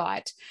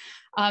afterthought.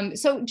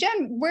 So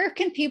Jen, where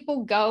can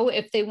people go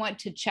if they want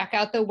to check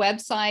out the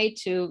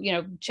website to,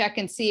 check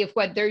and see if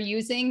what they're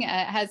using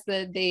has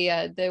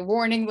the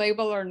warning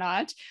label or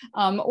not,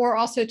 or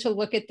also to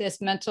look at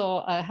this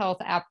mental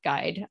health app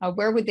guide?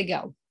 Where would they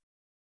go?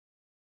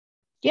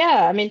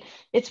 Yeah, I mean,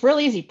 it's real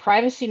easy.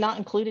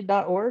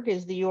 PrivacynotIncluded.org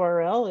is the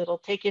URL. It'll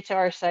take you to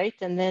our site.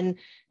 And then,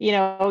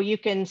 you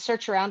can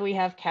search around. We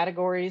have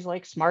categories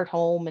like smart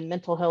home and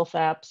mental health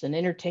apps and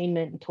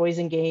entertainment and toys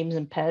and games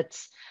and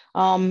pets.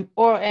 And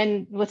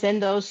within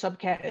those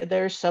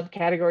there's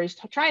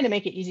subcategories, trying to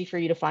make it easy for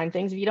you to find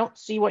things. If you don't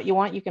see what you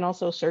want, you can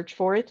also search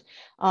for it.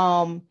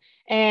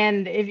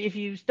 And if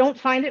you don't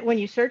find it when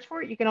you search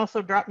for it, you can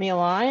also drop me a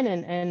line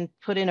and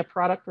put in a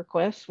product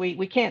request.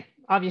 We can't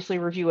obviously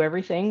review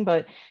everything,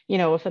 but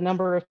if a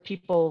number of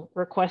people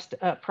request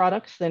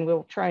products, then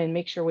we'll try and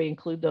make sure we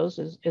include those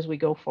as we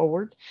go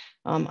forward.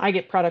 I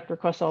get product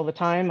requests all the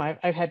time.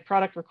 I've had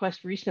product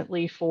requests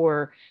recently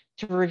to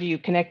review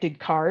connected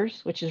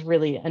cars, which is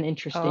really an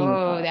interesting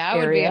that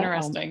area. Would be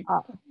interesting.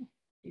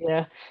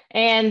 Yeah,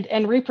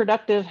 and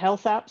reproductive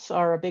health apps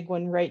are a big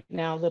one right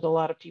now that a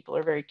lot of people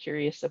are very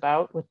curious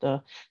about with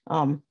the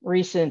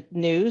recent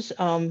news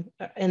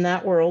in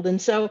that world. And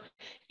so,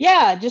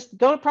 yeah, just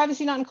go to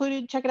Privacy Not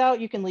Included, check it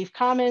out. You can leave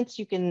comments.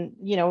 You can,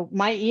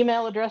 my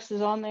email address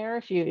is on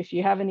there. If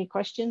you have any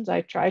questions,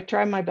 I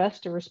try my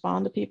best to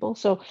respond to people.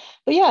 So,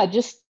 but yeah,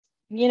 just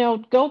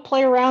go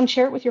play around,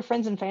 share it with your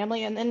friends and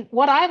family. And then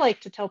what I like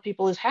to tell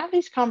people is have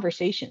these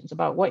conversations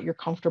about what you're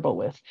comfortable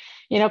with,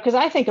 because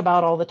I think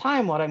about all the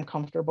time what I'm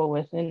comfortable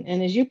with. And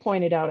as you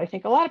pointed out, I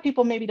think a lot of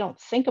people maybe don't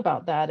think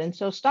about that. And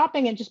so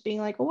stopping and just being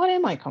like, well, what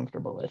am I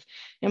comfortable with?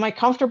 Am I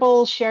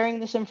comfortable sharing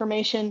this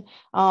information?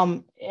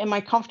 Am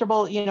I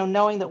comfortable,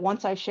 knowing that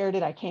once I've shared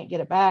it, I can't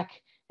get it back?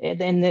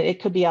 And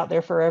it could be out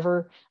there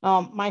forever.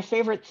 My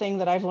favorite thing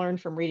that I've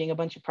learned from reading a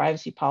bunch of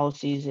privacy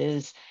policies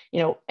is,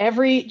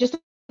 just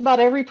about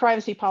every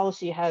privacy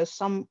policy has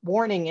some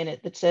warning in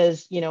it that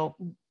says,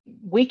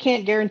 we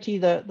can't guarantee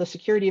the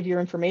security of your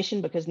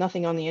information because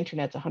nothing on the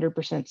internet's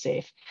 100%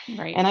 safe.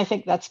 Right. And I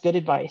think that's good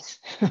advice.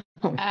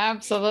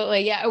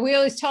 Absolutely. Yeah. We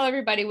always tell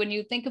everybody, when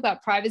you think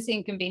about privacy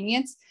and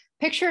convenience,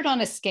 picture it on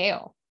a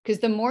scale, because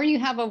the more you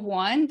have of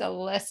one, the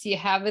less you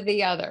have of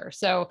the other.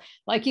 So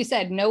like you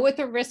said, know what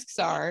the risks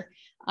are,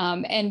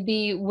 and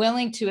be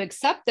willing to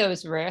accept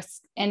those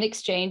risks in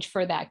exchange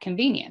for that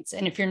convenience.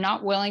 And if you're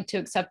not willing to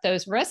accept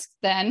those risks,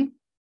 then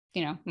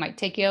might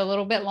take you a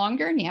little bit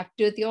longer and you have to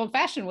do it the old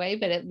fashioned way,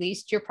 but at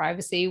least your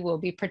privacy will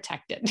be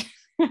protected.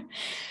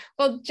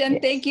 Well, Jen,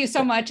 Yes. Thank you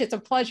so much. It's a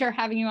pleasure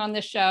having you on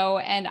the show.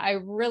 And I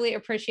really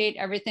appreciate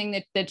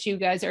everything that you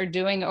guys are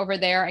doing over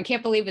there. I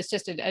can't believe it's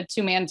just a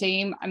two-man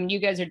team. I mean, you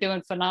guys are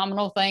doing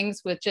phenomenal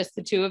things with just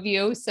the two of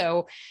you.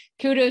 So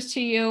kudos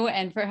to you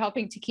and for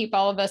helping to keep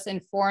all of us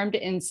informed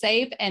and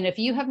safe. And if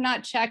you have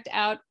not checked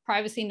out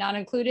Privacy Not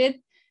Included,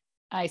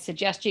 I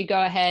suggest you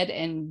go ahead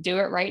and do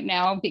it right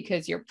now,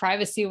 because your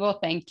privacy will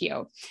thank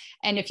you.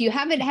 And if you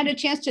haven't had a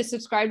chance to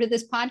subscribe to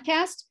this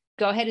podcast,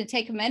 go ahead and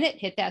take a minute,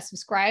 hit that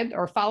subscribe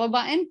or follow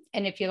button.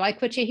 And if you like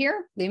what you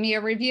hear, leave me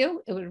a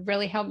review. It would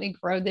really help me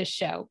grow this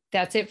show.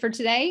 That's it for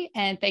today.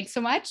 And thanks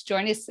so much.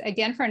 Join us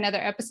again for another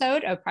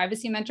episode of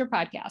Privacy Mentor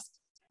Podcast.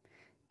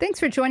 Thanks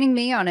for joining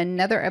me on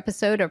another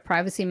episode of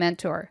Privacy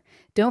Mentor.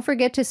 Don't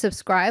forget to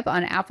subscribe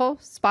on Apple,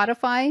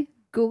 Spotify,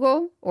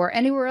 Google, or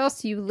anywhere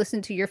else you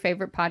listen to your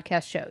favorite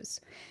podcast shows.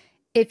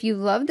 If you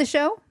love the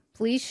show,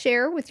 please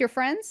share with your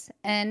friends.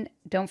 And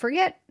don't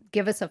forget,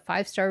 give us a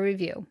 5-star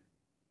review.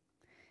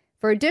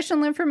 For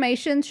additional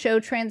information, show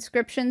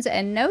transcriptions,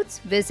 and notes,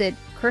 visit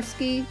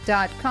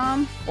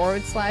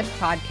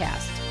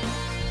kursky.com/podcast.